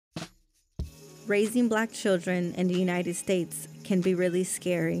Raising Black children in the United States can be really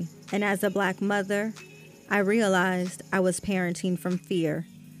scary. And as a Black mother, I realized I was parenting from fear,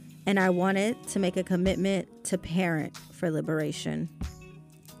 and I wanted to make a commitment to parent for liberation.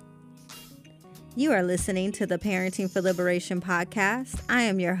 You are listening to the Parenting for Liberation podcast. I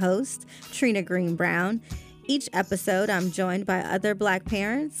am your host, Trina Green Brown. Each episode, I'm joined by other Black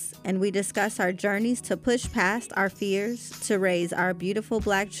parents, and we discuss our journeys to push past our fears to raise our beautiful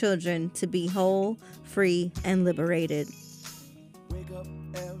Black children to be whole, free, and liberated.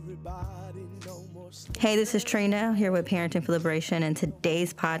 Hey, this is Trina here with Parenting for Liberation, and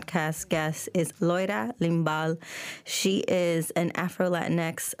today's podcast guest is Loida Limbal. She is an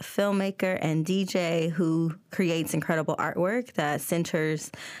Afro-Latinx filmmaker and DJ who creates incredible artwork that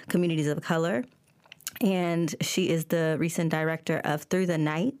centers communities of color. And she is the recent director of Through the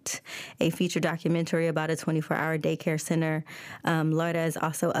Night, a feature documentary about a 24-hour daycare center. Loida is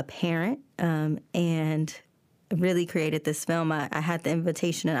also a parent and really created this film. I had the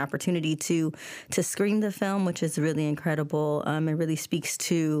invitation and opportunity to screen the film, which is really incredible. It really speaks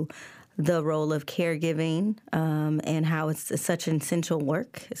to the role of caregiving and how it's such an essential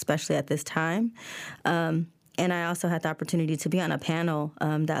work, especially at this time. And I also had the opportunity to be on a panel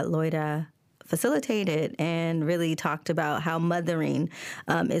that Loida facilitated and really talked about how mothering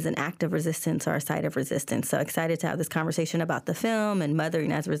is an act of resistance or a site of resistance. So excited to have this conversation about the film and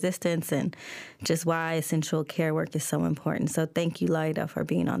mothering as resistance and just why essential care work is so important. So thank you, Loida, for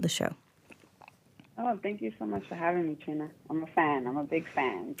being on the show. Oh, thank you so much for having me, Trina. I'm a fan. I'm a big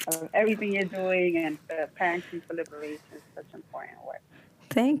fan of everything you're doing, and Parenting for Liberation is such important work.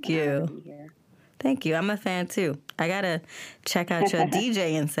 Thank you. Thank you. I'm a fan, too. I got to check out your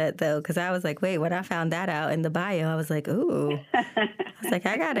DJing set, though, because I was like, wait, when I found that out in the bio, I was like, ooh. I was like,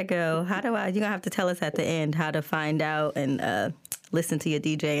 I got to go. How do I? You're going to have to tell us at the end how to find out and listen to your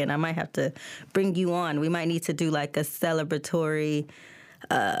DJ, and I might have to bring you on. We might need to do like a celebratory,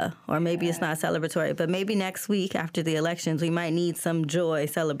 or maybe it's not celebratory, but maybe next week after the elections, we might need some joy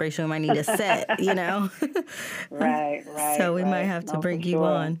celebration. We might need a set, you know? Right. So we might have to bring you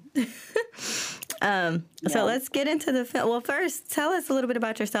on. So let's get into the film. Well, first, tell us a little bit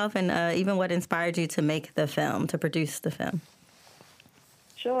about yourself and even what inspired you to make the film, to produce the film.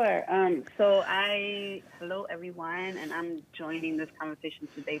 Sure. Hello, everyone, and I'm joining this conversation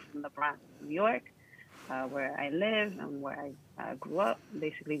today from the Bronx, New York, where I live and where I grew up.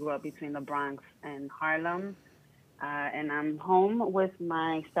 Basically grew up between the Bronx and Harlem. And I'm home with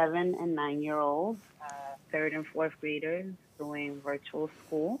my 7 and 9-year-olds, 3rd and 4th graders, doing virtual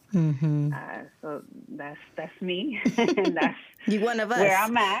school. Mm-hmm. So that's me, and that's you one of us. Where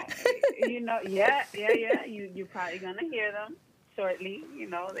I'm at. Yeah. You're probably gonna hear them shortly.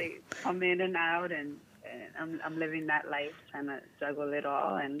 They come in and out, and I'm living that life, trying to juggle it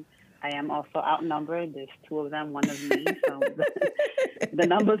all. And I am also outnumbered. There's 2 of them, 1 of me. So the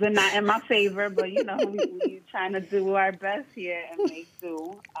numbers are not in my favor, but we're trying to do our best here and make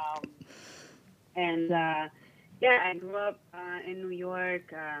do. I grew up in New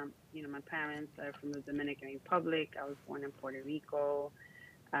York. My parents are from the Dominican Republic. I was born in Puerto Rico,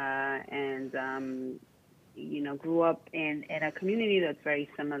 and grew up in a community that's very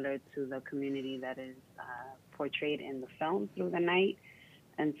similar to the community that is portrayed in the film Through the Night.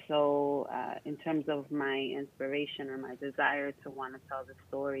 And so in terms of my inspiration or my desire to want to tell the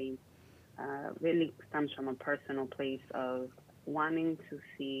story, really stems from a personal place of wanting to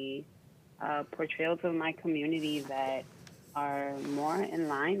see portrayals of my community that are more in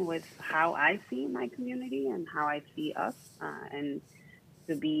line with how I see my community and how I see us. And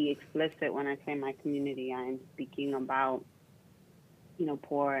to be explicit, when I say my community, I'm speaking about,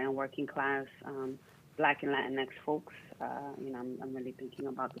 poor and working class Black and Latinx folks. I'm really thinking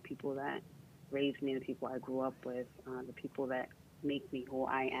about the people that raised me, the people I grew up with, the people that make me who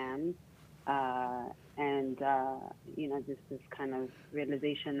I am. Just this kind of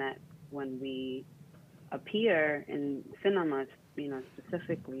realization that when we appear in cinema,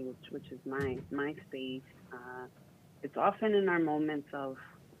 specifically, which is my space, it's often in our moments of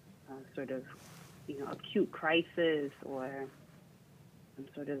acute crisis or some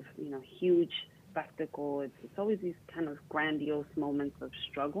sort of, huge spectacle. It's always these kind of grandiose moments of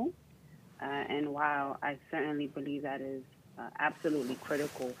struggle. And while I certainly believe that is absolutely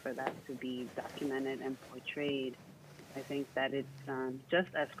critical for that to be documented and portrayed, I think that it's just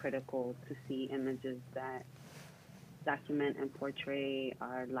as critical to see images that document and portray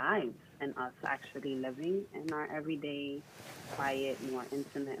our lives and us actually living in our everyday, quiet, more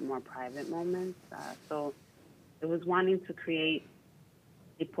intimate, more private moments. So it was wanting to create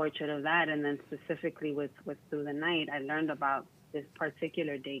a portrait of that. And then specifically with Through the Night, I learned about this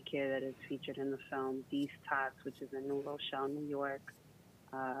particular daycare that is featured in the film, These Tots, which is in New Rochelle, New York,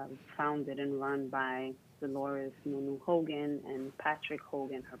 founded and run by Dolores Nunu Hogan and Patrick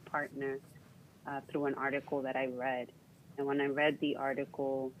Hogan, her partner, through an article that I read. And when I read the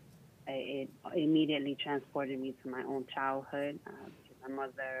article, it immediately transported me to my own childhood. Because my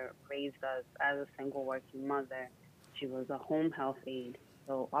mother raised us as a single working mother. She was a home health aide,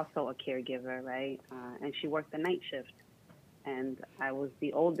 so also a caregiver, right? And she worked the night shift. And I was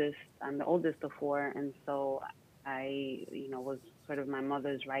the oldest. I'm the oldest of four, and so I, was sort of my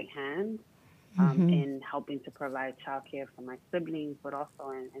mother's right hand in helping to provide childcare for my siblings, but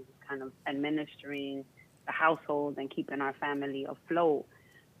also in kind of administering the household and keeping our family afloat.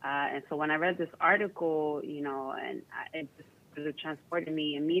 And so when I read this article, it just sort of transported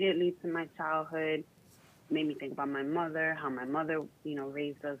me immediately to my childhood, made me think about my mother, how my mother,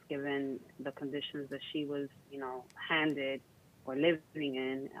 raised us given the conditions that she was, handed or living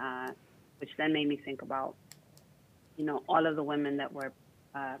in, which then made me think about, all of the women that were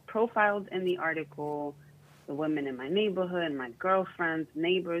profiled in the article, the women in my neighborhood, my girlfriends,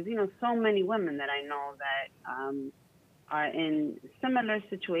 neighbors, so many women that I know that are in similar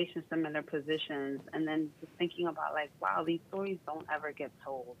situations, similar positions, and then just thinking about like, wow, these stories don't ever get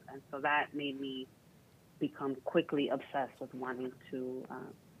told. And so that made me become quickly obsessed with wanting to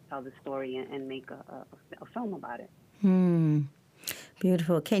tell the story and make a film about it.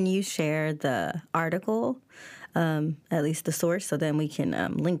 Beautiful. Can you share the article, at least the source, so then we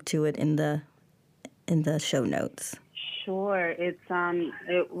can link to it in the show notes? Sure. It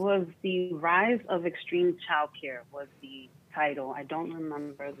was The Rise of Extreme Childcare was the title. I don't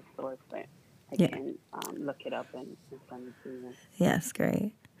remember the source, but I can look it up and send it to you. Yes,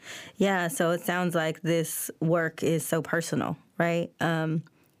 great. Yeah, so it sounds like this work is so personal, right?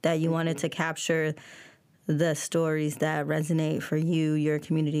 That you wanted to capture the stories that resonate for you, your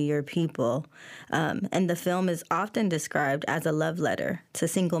community, your people. And the film is often described as a love letter to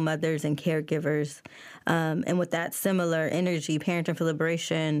single mothers and caregivers. And with that similar energy, Parenting for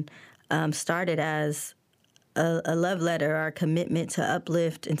Liberation started as a love letter, our commitment to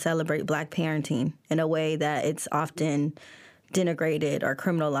uplift and celebrate Black parenting in a way that it's often denigrated or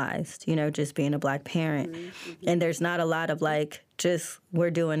criminalized, just being a Black parent. And there's not a lot of just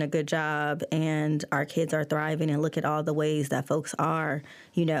we're doing a good job and our kids are thriving and look at all the ways that folks are,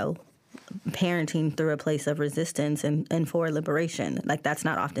 parenting through a place of resistance and for liberation. That's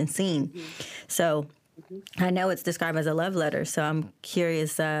not often seen. So I know it's described as a love letter, so I'm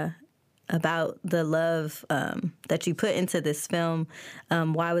curious about the love that you put into this film.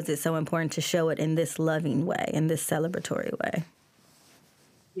 Why was it so important to show it in this loving way, in this celebratory way?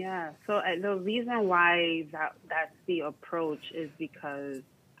 Yeah, so the reason why that's the approach is because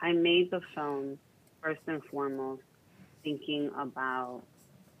I made the film first and foremost thinking about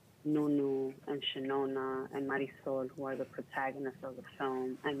Nunu and Shanona and Marisol, who are the protagonists of the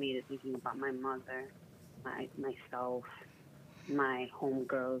film. I made it thinking about my mother, myself, my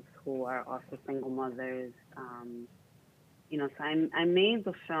homegirls who are also single mothers. So I made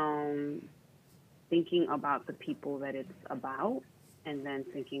the film thinking about the people that it's about, and then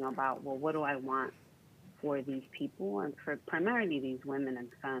thinking about, well, what do I want for these people and for primarily these women and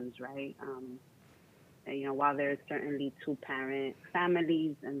sons, right? While there's certainly two-parent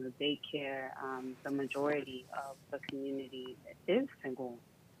families in the daycare, the majority of the community is single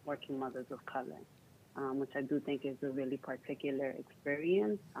working mothers of color. Which I do think is a really particular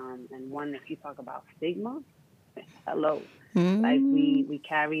experience. And one, if you talk about stigma, hello. We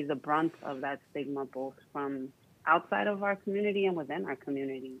carry the brunt of that stigma both from outside of our community and within our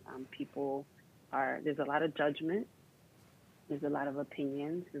community. There's a lot of judgment, there's a lot of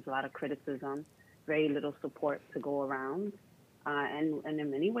opinions, there's a lot of criticism, very little support to go around. And in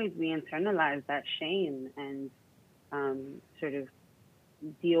many ways, we internalize that shame and sort of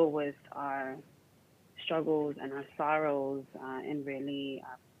deal with our struggles and our sorrows in really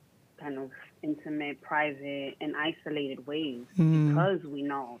kind of intimate, private, and isolated ways because we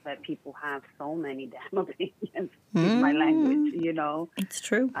know that people have so many damn opinions. Excuse my language, It's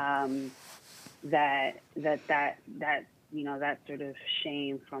true. That sort of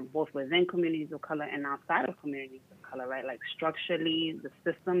shame from both within communities of color and outside of communities of color, right? Like structurally, the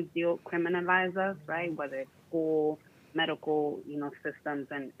systems criminalize us, right? Whether it's school, medical, systems,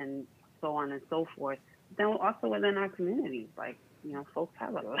 and so on and so forth. Then also within our communities, folks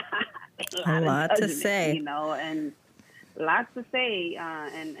have a lot to say, and lots to say,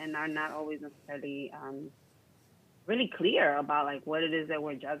 and are not always necessarily really clear about what it is that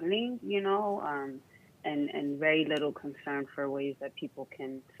we're juggling, and very little concern for ways that people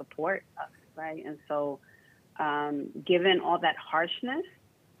can support us, right? And so given all that harshness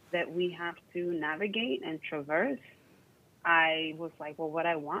that we have to navigate and traverse, I was like, well, what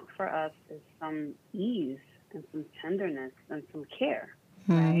I want for us is some ease and some tenderness and some care,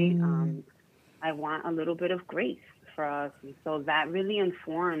 right? I want a little bit of grace for us. And so that really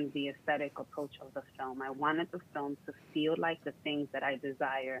informed the aesthetic approach of the film. I wanted the film to feel like the things that I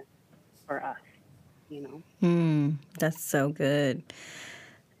desire for us, you know? That's so good.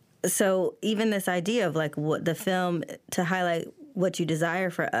 So even this idea of like what the film to highlight what you desire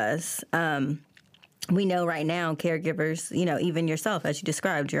for us, we know right now caregivers, you know, even yourself, as you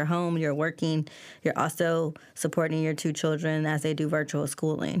described, you're home, you're working, you're also supporting your two children as they do virtual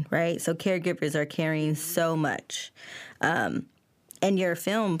schooling, right? So caregivers are carrying so much. And your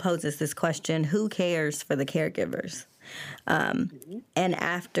film poses this question, who cares for the caregivers? And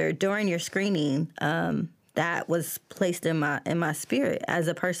during your screening, that was placed in my spirit as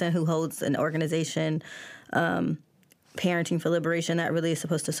a person who holds an organization, Parenting for Liberation, that really is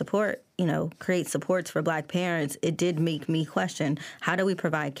supposed to support, you know, create supports for Black parents. It did make me question, how do we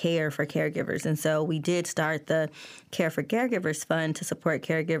provide care for caregivers? And so we did start the Care for Caregivers Fund to support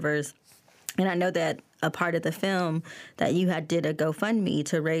caregivers. And I know that a part of the film that you did a GoFundMe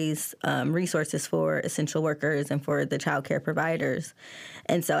to raise resources for essential workers and for the child care providers.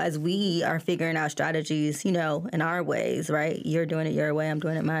 And so as we are figuring out strategies, you know, in our ways, right? You're doing it your way, I'm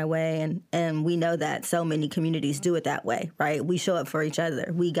doing it my way. And we know that so many communities do it that way, right? We show up for each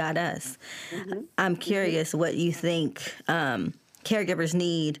other. We got us. I'm curious what you think caregivers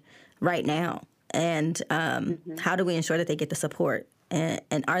need right now. And how do we ensure that they get the support?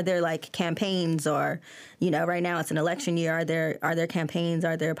 And are there like campaigns, or, you know, right now it's an election year. Are there campaigns?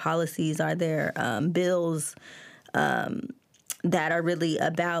 Are there policies? Are there bills that are really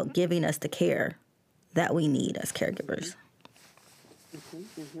about giving us the care that we need as caregivers?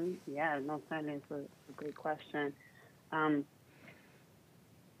 Yeah, no, certainly it's a great question.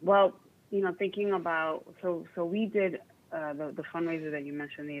 Well, you know, thinking about, so we did the fundraiser that you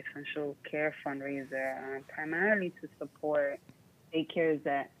mentioned, the Essential Care fundraiser, primarily to support daycares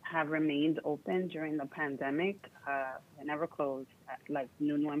that have remained open during the pandemic. They never closed, like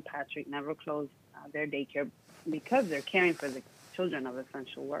Nunu and Patrick never closed their daycare because they're caring for the children of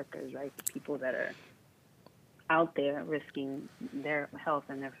essential workers, right? The people that are out there risking their health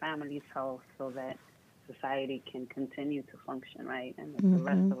and their family's health so that society can continue to function, right? And that the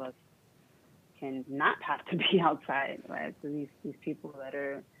rest of us can not have to be outside, right? So these people that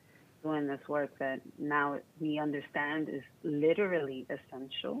are doing this work that now we understand is literally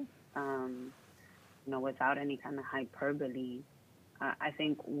essential, you know, without any kind of hyperbole. I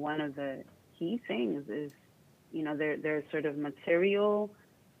think one of the key things is, you know, there's sort of material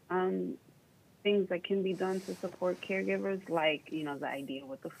things that can be done to support caregivers, like, you know, the idea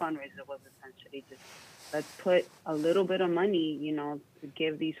with the fundraiser was essentially just, let's put a little bit of money, you know, to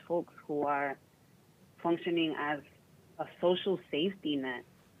give these folks who are functioning as a social safety net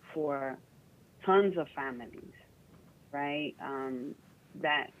for tons of families, right?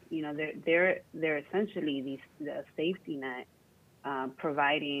 That, you know, they're essentially the safety net,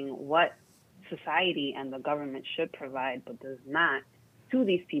 providing what society and the government should provide, but does not, to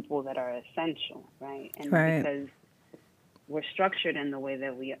these people that are essential, right? And because we're structured in the way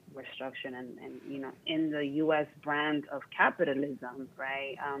that we're structured, and you know, in the U.S. brand of capitalism,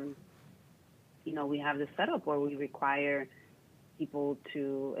 right? You know, we have this setup where we require people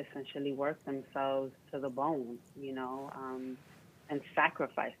to essentially work themselves to the bone, you know, and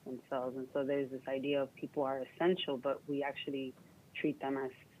sacrifice themselves. And so there's this idea of people are essential, but we actually treat them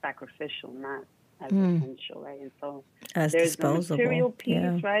as sacrificial, not as essential, right? And so as there's disposable. the material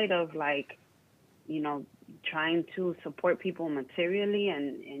piece, right, of like, you know, trying to support people materially,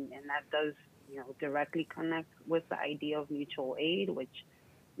 and that does, you know, directly connect with the idea of mutual aid, which,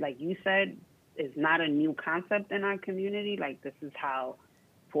 like you said, is not a new concept in our community. Like, this is how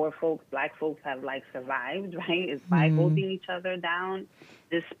poor folks, Black folks have like survived, right? Is by holding each other down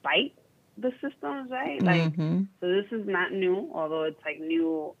despite the systems, right? Like, so this is not new, although it's like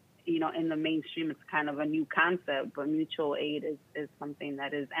new, you know, in the mainstream, it's kind of a new concept, but mutual aid is something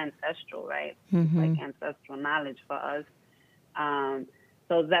that is ancestral, right? It's like ancestral knowledge for us.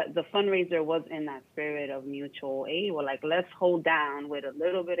 So that the fundraiser was in that spirit of mutual aid. We're like, let's hold down with a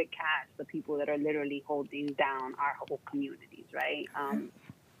little bit of cash the people that are literally holding down our whole communities, right?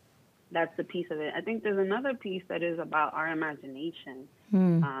 That's the piece of it. I think there's another piece that is about our imagination.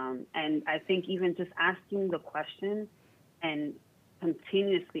 And I think even just asking the question and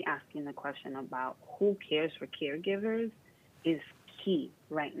continuously asking the question about who cares for caregivers is key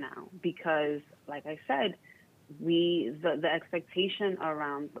right now. Because, like I said, the expectation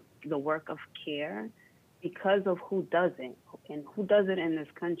around the work of care because of who does it. And who does it in this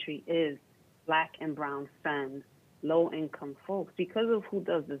country is Black and brown femmes, low-income folks. Because of who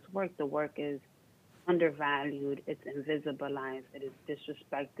does this work, the work is undervalued, it's invisibilized, it is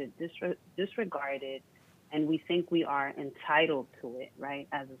disrespected, disregarded, and we think we are entitled to it, right,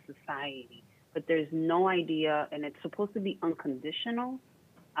 as a society. But there's no idea, and it's supposed to be unconditional.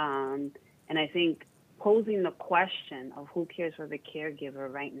 And I think posing the question of who cares for the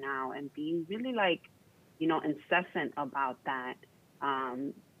caregiver right now and being really like, incessant about that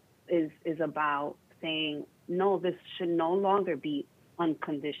is about saying, no, this should no longer be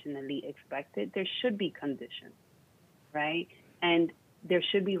unconditionally expected. There should be conditions, right? And there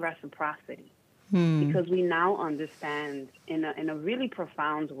should be reciprocity. Because we now understand in a really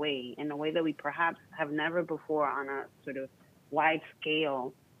profound way, in a way that we perhaps have never before on a sort of wide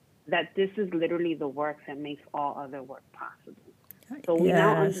scale, that this is literally the work that makes all other work possible. So we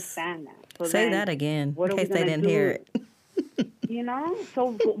now understand that. So say that again, in case they didn't hear it.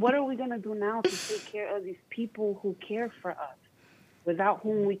 So what are we going to do now to take care of these people who care for us, without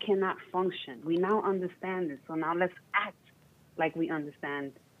whom we cannot function? We now understand this. So now let's act like we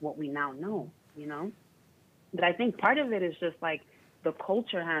understand what we now know. But I think part of it is just like the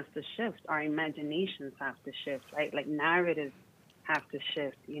culture has to shift. Our imaginations have to shift, right? Like narratives have to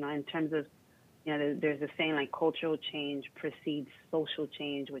shift, in terms of, there's a saying like cultural change precedes social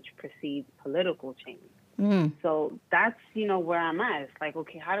change, which precedes political change. So that's, where I'm at. It's like,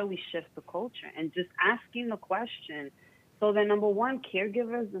 okay, how do we shift the culture? And just asking the question. So then, number one,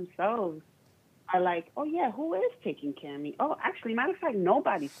 caregivers themselves are like, oh, yeah, who is taking care of me? Oh, actually, matter of fact,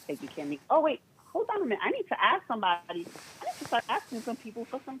 nobody's taking care of me. Oh, wait, hold on a minute. I need to ask somebody. I need to start asking some people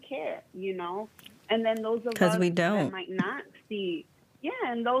for some care, And then those of us that might not see,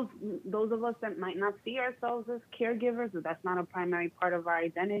 and those of us that might not see ourselves as caregivers, or that's not a primary part of our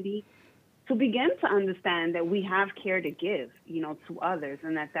identity, to begin to understand that we have care to give, to others,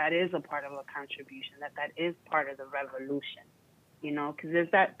 and that is a part of a contribution, that is part of the revolution. Because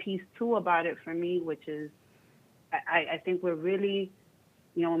there's that piece too about it for me, which is, I think we're really,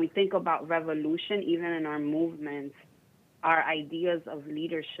 when we think about revolution, even in our movements, our ideas of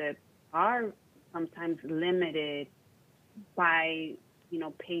leadership are sometimes limited by,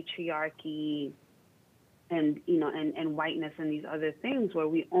 patriarchy and, and whiteness and these other things, where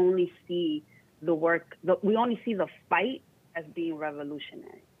we only see we only see the fight as being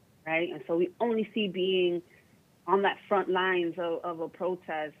revolutionary, right? And so we only see being on that front lines of a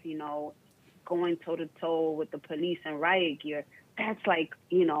protest, going toe-to-toe with the police and riot gear. That's like,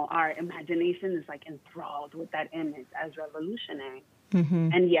 our imagination is like enthralled with that image as revolutionary.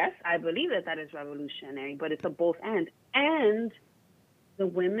 And yes, I believe that is revolutionary, but it's a both and. And the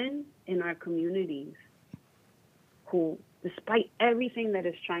women in our communities who, despite everything that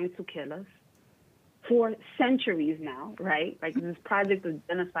is trying to kill us for centuries now, right? Like this project of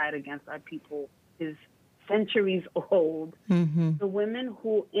genocide against our people is centuries old. The women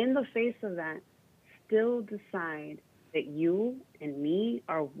who, in the face of that, still decide that you and me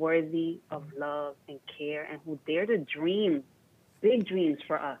are worthy of love and care, and who dare to dream big dreams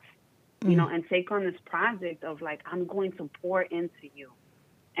for us, and take on this project of like, I'm going to pour into you,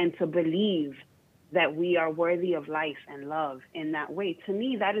 and to believe that we are worthy of life and love in that way. To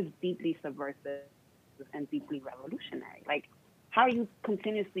me, that is deeply subversive and deeply revolutionary. Like, how are you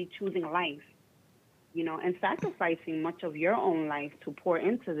continuously choosing life, and sacrificing much of your own life to pour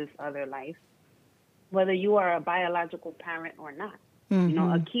into this other life, whether you are a biological parent or not?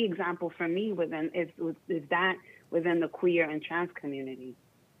 A key example for me is that within the queer and trans community,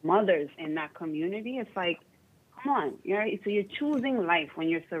 mothers in that community, it's like, come on, so you're choosing life when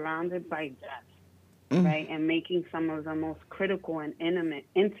you're surrounded by death, right? And making some of the most critical and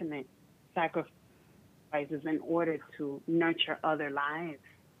intimate sacrifices in order to nurture other lives.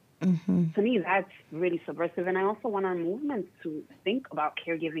 To me, that's really subversive. And I also want our movement to think about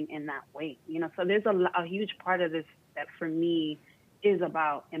caregiving in that way. So there's a huge part of this that for me is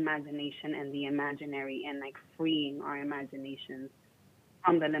about imagination and the imaginary, and like freeing our imaginations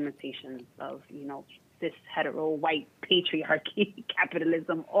from the limitations of, cis, hetero, white patriarchy,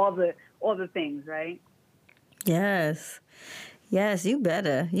 capitalism, all the things, right? Yes, you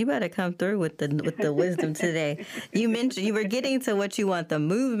better come through with the wisdom today. You mentioned you were getting to what you want the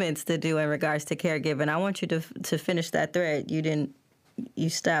movements to do in regards to caregiving. I want you to finish that thread. You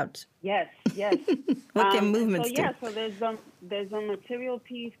stopped. Yes. What can movements do? So there's a material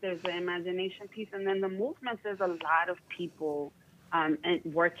piece, there's the imagination piece, and then the movements. There's a lot of people and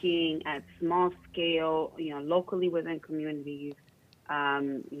working at small scale, locally within communities,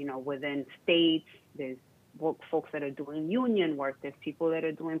 within states. There's folks that are doing union work. There's people that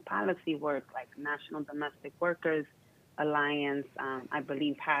are doing policy work, like National Domestic Workers Alliance, I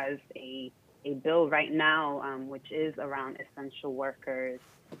believe, has a bill right now, which is around essential workers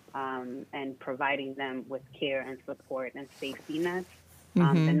and providing them with care and support and safety nets. The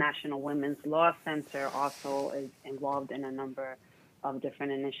National Women's Law Center also is involved in a number of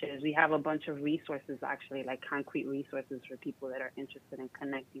different initiatives. We have a bunch of resources, actually, like concrete resources for people that are interested in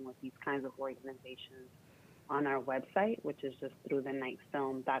connecting with these kinds of organizations on our website, which is just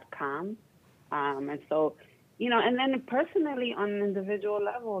throughthenightfilm.com. And so, and then personally on an individual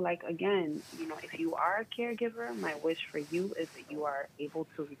level, like, again, if you are a caregiver, my wish for you is that you are able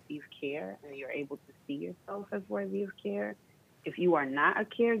to receive care and you're able to see yourself as worthy of care. If you are not a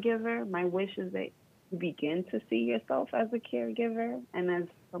caregiver, my wish is that you begin to see yourself as a caregiver and as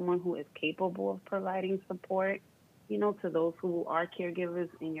someone who is capable of providing support, to those who are caregivers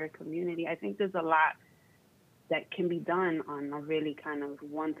in your community. I think there's a lot that can be done on a really kind of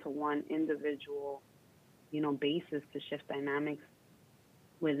one-to-one individual, basis to shift dynamics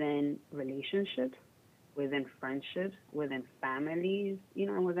within relationships, within friendships, within families,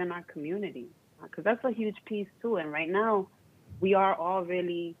 and within our community. Because that's a huge piece too. And right now, we are all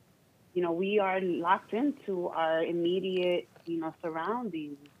really, we are locked into our immediate,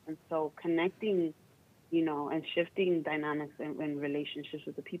 surroundings. And so connecting, and shifting dynamics in relationships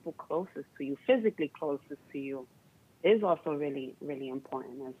with the people closest to you, physically closest to you, is also really, really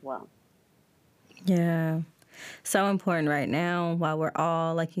important as well. Yeah. So important right now while we're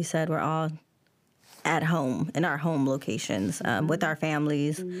all, like you said, we're all at home in our home locations, with our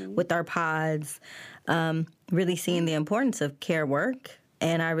families, with our pods, really seeing the importance of care work.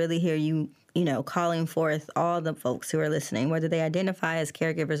 And I really hear you, calling forth all the folks who are listening, whether they identify as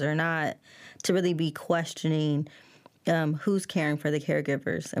caregivers or not, to really be questioning who's caring for the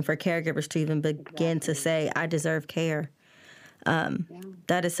caregivers, and for caregivers to even begin to say, I deserve care.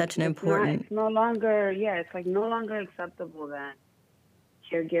 That is such an important... It's no longer, it's like no longer acceptable that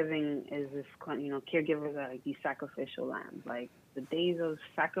caregiving is this, caregivers are like these sacrificial lambs. Like, the days of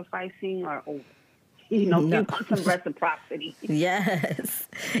sacrificing are over. We want some reciprocity. Yes.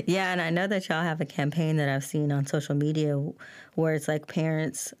 Yeah, and I know that y'all have a campaign that I've seen on social media where it's like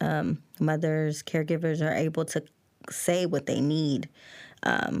parents, mothers, caregivers are able to say what they need.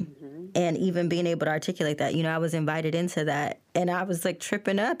 And even being able to articulate that. I was invited into that, and I was like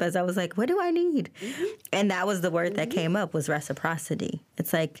tripping up as I was like, what do I need? And that was the word that came up, was reciprocity.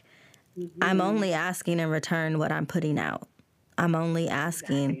 It's like, I'm only asking in return what I'm putting out. I'm only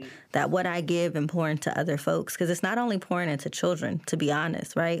asking that what I give and pour into other folks, because it's not only pouring into children, to be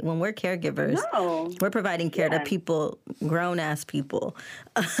honest, right? When we're caregivers, we're providing care to people, grown-ass people,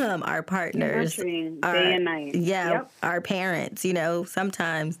 our partners, day and night. Our parents,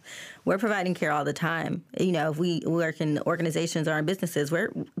 sometimes we're providing care all the time. If we work in organizations or in businesses,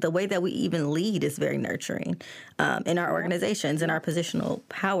 the way that we even lead is very nurturing. In our organizations, in our positional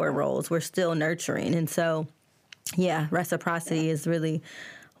power roles, we're still nurturing. And so, reciprocity is really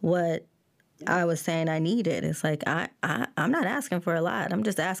what I was saying I needed. It's like, I'm not asking for a lot. I'm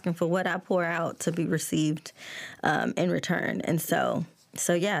just asking for what I pour out to be received in return. And so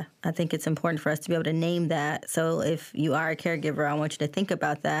I think it's important for us to be able to name that. So if you are a caregiver, I want you to think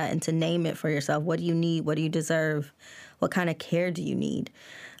about that and to name it for yourself. What do you need? What do you deserve? What kind of care do you need?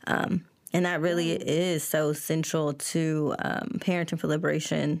 And that really is so central to Parenting for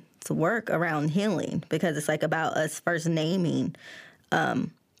Liberation to work around healing, because it's like about us first naming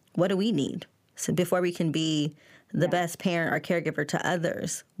what do we need. So before we can be the best parent or caregiver to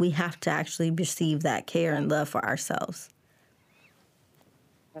others, we have to actually receive that care and love for ourselves.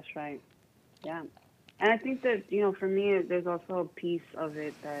 That's right. Yeah. And I think that, for me, there's also a piece of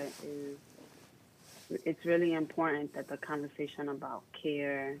it that it's really important that the conversation about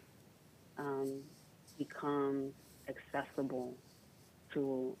care becomes accessible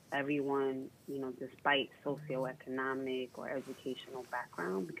to everyone, despite socioeconomic or educational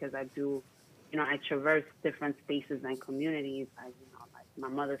background, because I do, I traverse different spaces and communities. Like my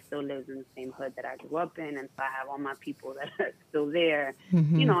mother still lives in the same hood that I grew up in, and so I have all my people that are still there,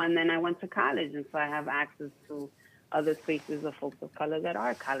 and then I went to college, and so I have access to other spaces of folks of color that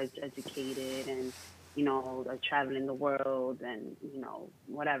are college educated and, are traveling the world and,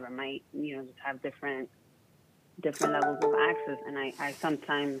 whatever, might, just have different levels of access. And I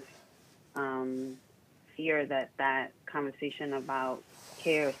sometimes fear that conversation about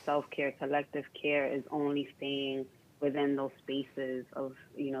care, self-care, collective care is only staying within those spaces of,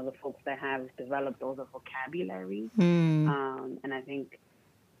 the folks that have developed those vocabularies. And I think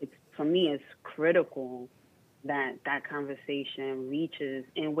for me, it's critical that conversation reaches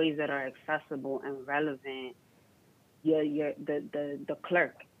in ways that are accessible and relevant. The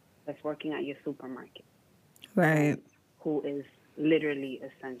clerk that's working at your supermarket, Right. right? Who is literally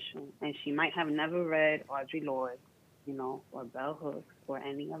essential, and she might have never read Audre Lorde, or Bell Hooks or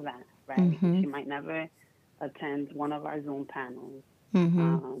any of that, right? And Mm-hmm. she might never attend one of our Zoom panels. Mm-hmm.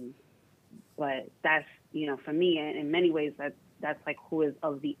 Um, but that's, for me, in many ways, that's like who is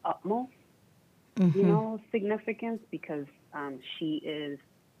of the utmost, Mm-hmm. significance, because she is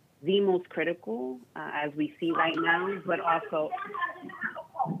the most critical, as we see right now, but also,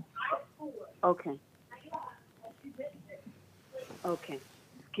 okay, okay.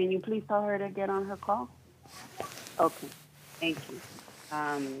 Can you please tell her to get on her call? Okay, thank you.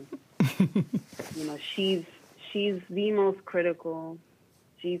 Um, she's the most critical.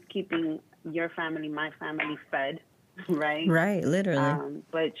 She's keeping your family, my family fed, right? Right, literally.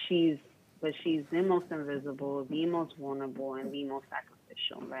 But she's the most invisible, the most vulnerable, and the most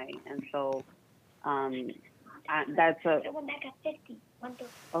sacrificial, right? And so, um, that's a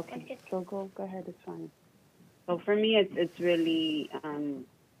okay. So go ahead. It's fine. So for me, it's really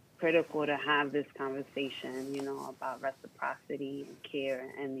critical to have this conversation, about reciprocity and care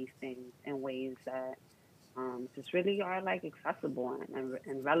and these things in ways that just really are like accessible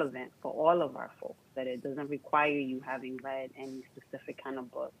and relevant for all of our folks. That it doesn't require you having read any specific kind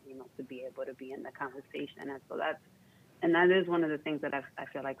of book, to be able to be in the conversation. And so that is one of the things that I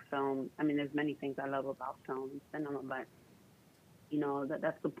feel like film. I mean, there's many things I love about film and cinema, but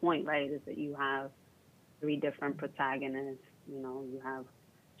that's the point, right? Is that you have three different protagonists. You have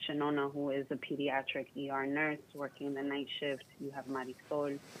Shanona, who is a pediatric ER nurse working the night shift. You have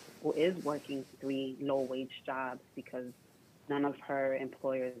Marisol, who is working three low-wage jobs because none of her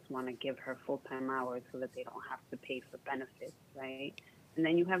employers want to give her full-time hours so that they don't have to pay for benefits, right? And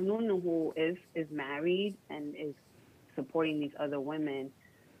then you have Nunu, who is married and is supporting these other women,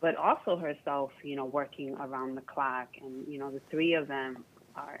 but also herself, working around the clock. And, the three of them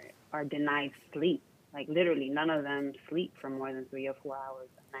are denied sleep. Like literally, none of them sleep for more than 3 or 4 hours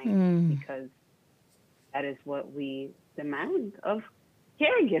a night because that is what we demand of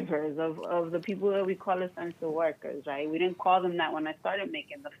caregivers, of the people that we call essential workers, right? We didn't call them that when I started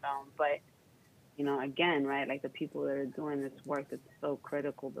making the film, but again, right, like the people that are doing this work that's so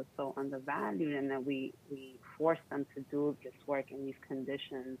critical but so undervalued, and that we force them to do this work in these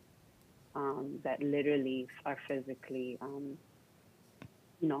conditions that literally are physically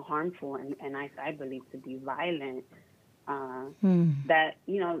harmful and I believe to be violent, that,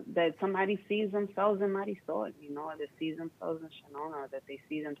 that somebody sees themselves in Marisol, that sees themselves in Shanona, that they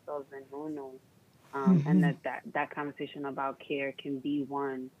see themselves in Nunu, and that conversation about care can be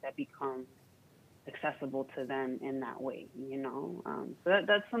one that becomes accessible to them in that way, So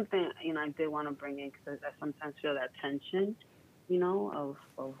that's something, I did want to bring in, because I sometimes feel that tension, of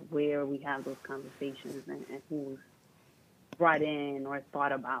where we have those conversations and who's brought in or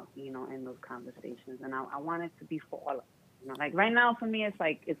thought about, in those conversations. And I want it to be for all of us. Like right now for me, it's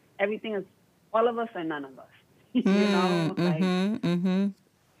like everything is all of us or none of us.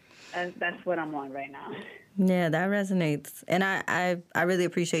 That's what I'm on right now. Yeah, that resonates. And I really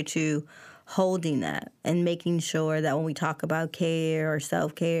appreciate you holding that and making sure that when we talk about care or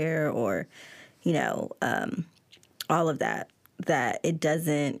self-care or, all of that, that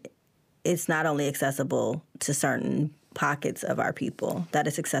it's not only accessible to certain pockets of our people, that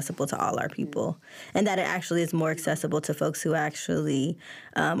it's accessible to all our people, and that it actually is more accessible to folks who actually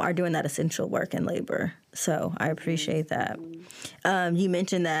are doing that essential work and labor. So I appreciate that. You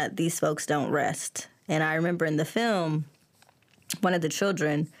mentioned that these folks don't rest. And I remember in the film, one of the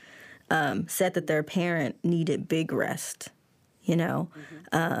children said that their parent needed big rest,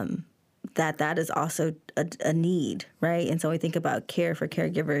 that is also a need, right? And so we think about care for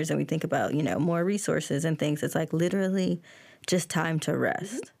caregivers and we think about, more resources and things. It's like literally just time to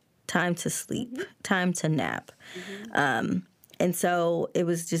rest, time to sleep, time to nap. And so it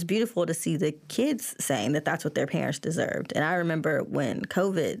was just beautiful to see the kids saying that that's what their parents deserved. And I remember when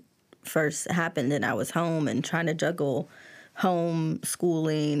COVID first happened and I was home and trying to juggle home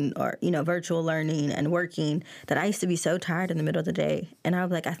schooling or, virtual learning and working, that I used to be so tired in the middle of the day. And I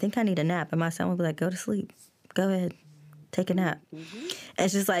was like, I think I need a nap. And my son would be like, go to sleep. Go ahead. Take a nap. And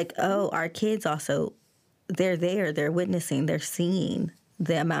it's just like, oh, our kids also, they're there. They're witnessing. They're seeing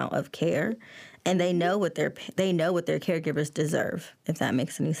the amount of care. And they know what their caregivers deserve, if that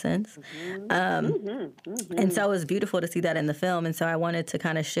makes any sense. And so it was beautiful to see that in the film. And so I wanted to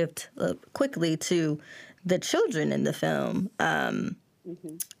kind of shift quickly to the children in the film.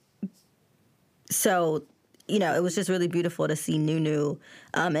 So, it was just really beautiful to see Nunu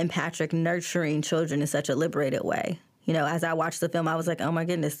and Patrick nurturing children in such a liberated way. As I watched the film, I was like, oh my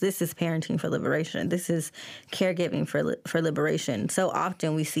goodness, this is parenting for liberation. This is caregiving for liberation. So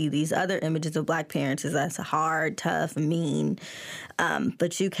often we see these other images of Black parents as that's hard, tough, mean.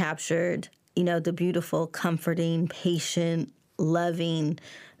 But you captured, the beautiful, comforting, patient, loving,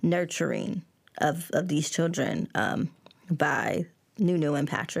 nurturing of these children by Nunu and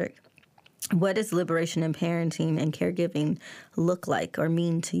Patrick. What does liberation in parenting and caregiving look like or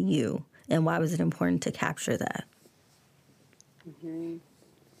mean to you? And why was it important to capture that? Mm-hmm.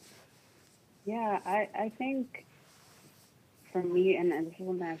 Yeah, I think for me, and this is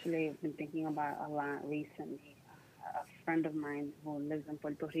something actually I've been thinking about a lot recently. A friend of mine who lives in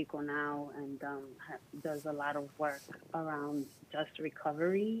Puerto Rico now and does a lot of work around just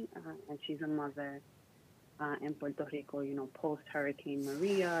recovery, and she's a mother in Puerto Rico, post Hurricane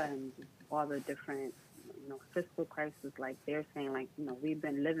Maria and all the different, fiscal crisis. Like they're saying, like, we've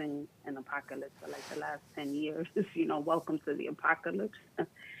been living in apocalypse for like the last 10 years, welcome to the apocalypse.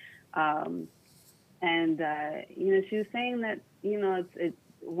 And she was saying that, it's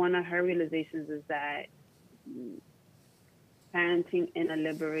one of her realizations is that parenting in a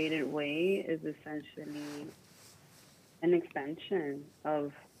liberated way is essentially an extension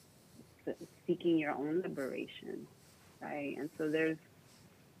of seeking your own liberation, right? And so there's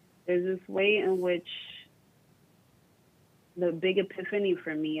this way in which the big epiphany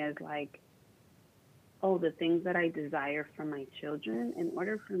for me is like, oh, the things that I desire for my children, in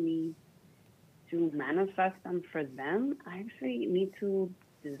order for me to manifest them for them, I actually need to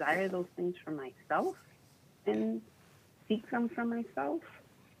desire those things for myself and seek them for myself.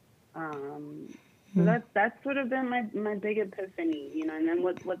 So that's sort of been my big epiphany, and then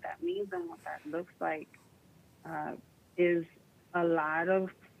what that means and what that looks like is a lot of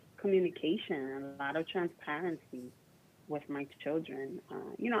communication and a lot of transparency with my children,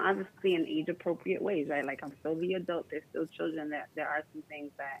 obviously in age appropriate ways, right? Like I'm still the adult, they're still children. That there are some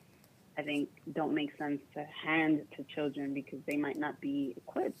things that I think don't make sense to hand to children because they might not be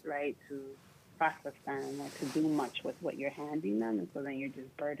equipped, right, to process them or to do much with what you're handing them, and so then you're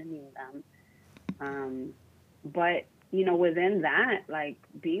just burdening them. But within that, like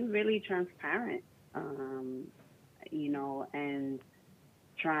being really transparent, and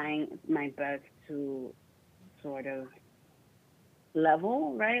trying my best to sort of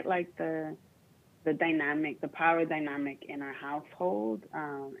level, right, like the dynamic, the power dynamic in our household.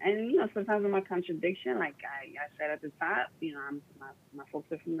 And sometimes I'm a contradiction. Like I said at the top, my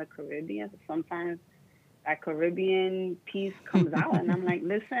folks are from the Caribbean. So sometimes that Caribbean piece comes out, and I'm like,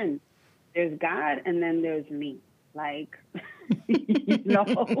 listen, there's God, and then there's me. Like, that's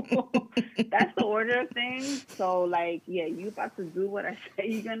the order of things. So like, yeah, you about to do what I say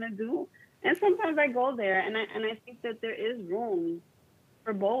you're gonna do. And sometimes I go there, and I think that there is room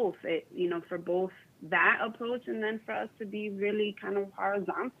for both, for both that approach and then for us to be really kind of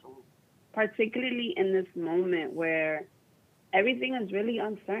horizontal, particularly in this moment where everything is really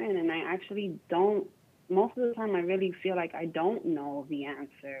uncertain. And I actually most of the time, I really feel like I don't know the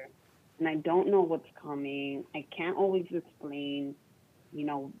answer and I don't know what's coming. I can't always explain, I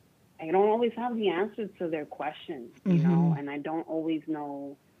don't always have the answer to their questions, and I don't always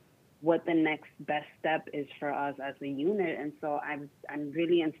know what the next best step is for us as a unit. And so I'm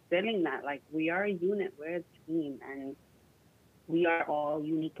really instilling that, like, we are a unit, we're a team, and we are all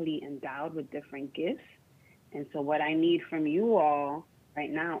uniquely endowed with different gifts. And so what I need from you all right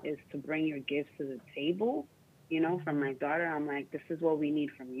now is to bring your gifts to the table. From my daughter, I'm like, this is what we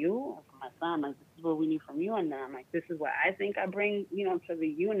need from you. From my son, I'm like, this is what we need from you. And then I'm like, this is what I think I bring, to the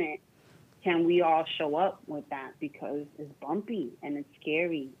unit. Can we all show up with that? Because it's bumpy and it's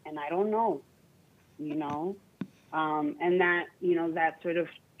scary and I don't know, and that, that sort of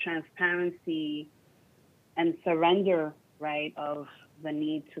transparency and surrender, right, of the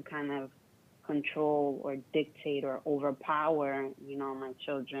need to kind of control or dictate or overpower, my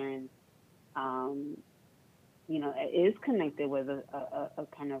children, it is connected with a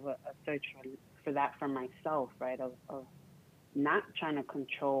kind of a search for that for myself, right, of not trying to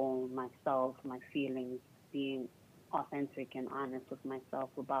control myself, my feelings, being authentic and honest with myself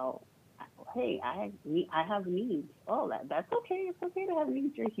about, hey, I have needs. Oh, that's okay. It's okay to have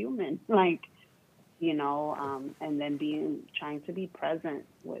needs. You're human. Like, and then trying to be present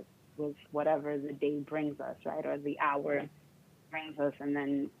with whatever the day brings us, right, or the hour brings us, and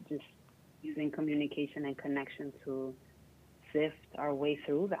then just using communication and connection to sift our way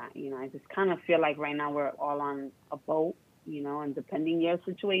through that. I just kind of feel like right now we're all on a boat, and depending your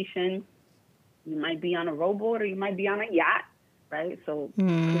situation, you might be on a rowboat or you might be on a yacht, right? So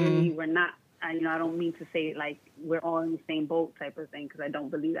clearly we're not I don't mean to say like we're all in the same boat type of thing, because I don't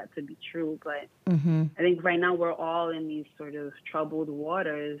believe that to be true. But I think right now we're all in these sort of troubled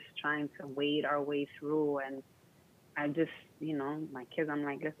waters trying to wade our way through. And I just, my kids, I'm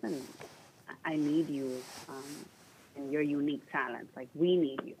like, listen, I need you, and your unique talents. Like, we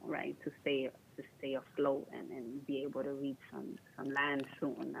need you, right, to stay afloat and be able to reach some land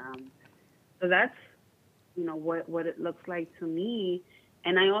soon. So that's, what it looks like to me.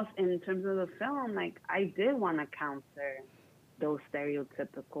 And I also, in terms of the film, like, I did want to counter those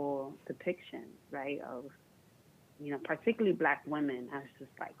stereotypical depictions, right, of, particularly Black women as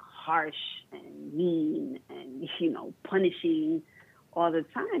just like harsh and mean and, punishing all the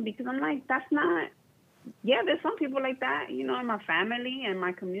time. Because I'm like, that's not, there's some people like that, in my family and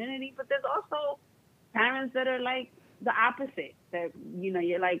my community, but there's also parents that are like the opposite, that,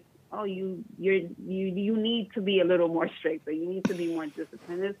 you're like, oh, you need to be a little more strict, or you need to be more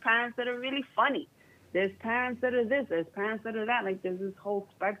disciplined. There's parents that are really funny. There's parents that are this. There's parents that are that. Like, there's this whole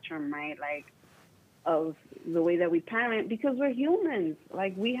spectrum, right? Like, of the way that we parent, because we're humans.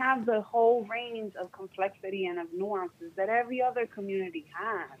 Like, we have the whole range of complexity and of nuances that every other community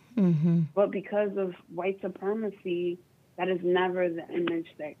has. But because of white supremacy, that is never the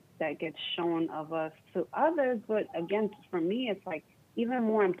image that gets shown of us to others. But again, for me, it's like, even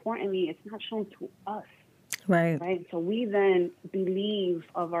more importantly, it's not shown to us. Right. So we then believe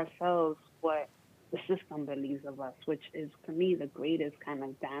of ourselves what the system believes of us, which is, for me, the greatest kind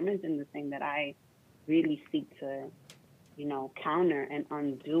of damage, and the thing that I really seek to, counter and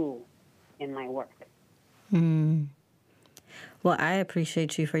undo in my work. Well, I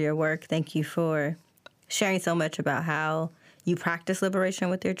appreciate you for your work. Thank you for sharing so much about how you practice liberation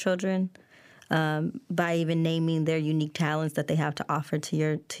with your children, by even naming their unique talents that they have to offer to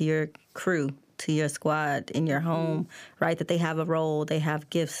your crew, to your squad, in your home, right? That they have a role, they have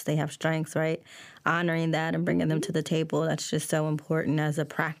gifts, they have strengths, right? Honoring that and bringing them to the table, that's just so important as a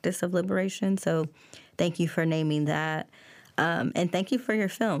practice of liberation. So thank you for naming that. And thank you for your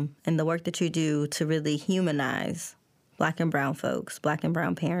film and the work that you do to really humanize Black and brown folks, Black and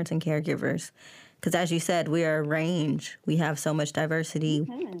brown parents and caregivers. Because as you said, we are a range. We have so much diversity.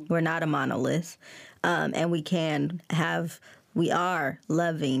 We're not a monolith. And we are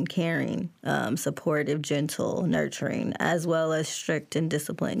loving, caring, supportive, gentle, nurturing, as well as strict and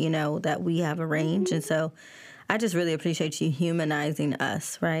disciplined, that we have a range. And so I just really appreciate you humanizing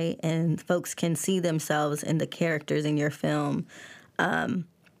us, right? And folks can see themselves in the characters in your film, and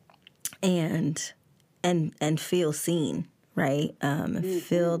feel seen, right? And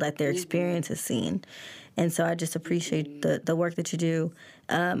feel that their experience is seen. And so I just appreciate the work that you do.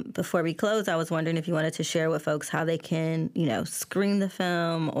 Before we close, I was wondering if you wanted to share with folks how they can, screen the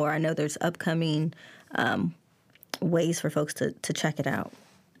film, or I know there's upcoming ways for folks to check it out.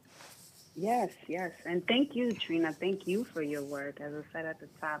 Yes. And thank you, Trina. Thank you for your work. As I said at the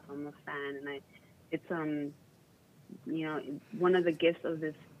top, I'm a fan, and it's one of the gifts of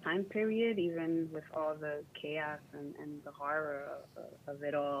this time period, even with all the chaos and the horror of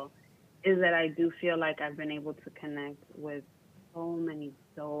it all, is that I do feel like I've been able to connect with so many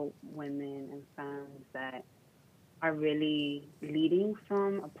dope women and femmes that are really leading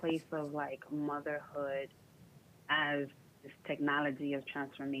from a place of like motherhood as this technology of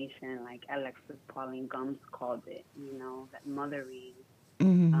transformation, like Alexis Pauline Gumbs called it, that mothering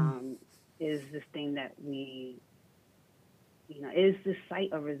is this thing that we, is the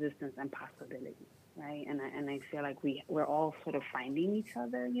site of resistance and possibility, right? And I feel like we're all sort of finding each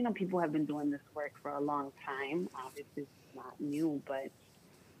other. People have been doing this work for a long time. Obviously, it's not new, but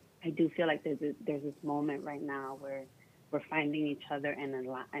I do feel like there's this moment right now where we're finding each other and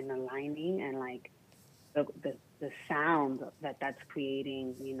aligning, and like the sound that's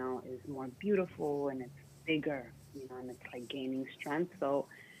creating, is more beautiful, and it's bigger, and it's like gaining strength. So,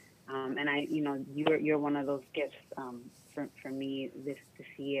 and you're one of those gifts for me this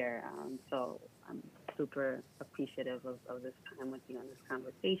year. So I'm super appreciative of this time with you and this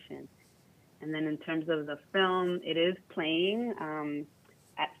conversation. And then in terms of the film, it is playing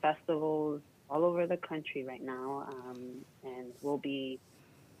at festivals all over the country right now, and we'll be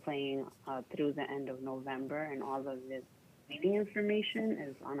playing through the end of November, and all of the meeting information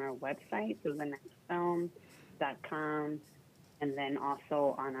is on our website, throughthenextfilm.com, and then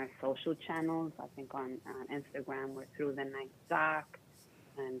also on our social channels. I think on Instagram we're Through the Next Doc,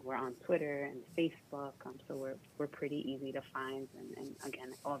 and we're on Twitter and Facebook. So we're pretty easy to find, and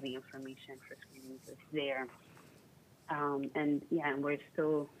again, all the information for screenings is there. And we're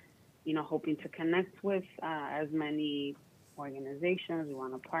still, hoping to connect with as many organizations. We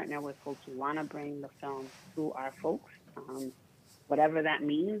want to partner with folks who want to bring the film to our folks. whatever that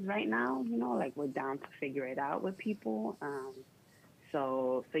means right now, like we're down to figure it out with people.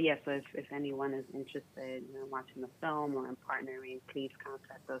 So if anyone is interested in watching the film or in partnering, please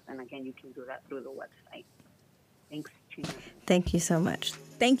contact us. And again, you can do that through the website. Thanks, Trina. Thank you so much.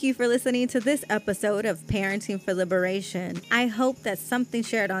 Thank you for listening to this episode of Parenting for Liberation. I hope that something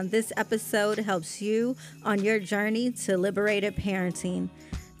shared on this episode helps you on your journey to liberated parenting.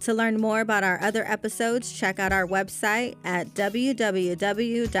 To learn more about our other episodes, check out our website at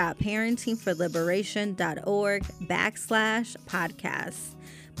www.parentingforliberation.org/podcasts.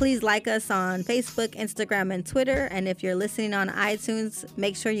 Please like us on Facebook, Instagram, and Twitter. And if you're listening on iTunes,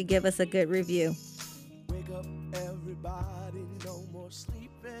 make sure you give us a good review. Wake up, everybody.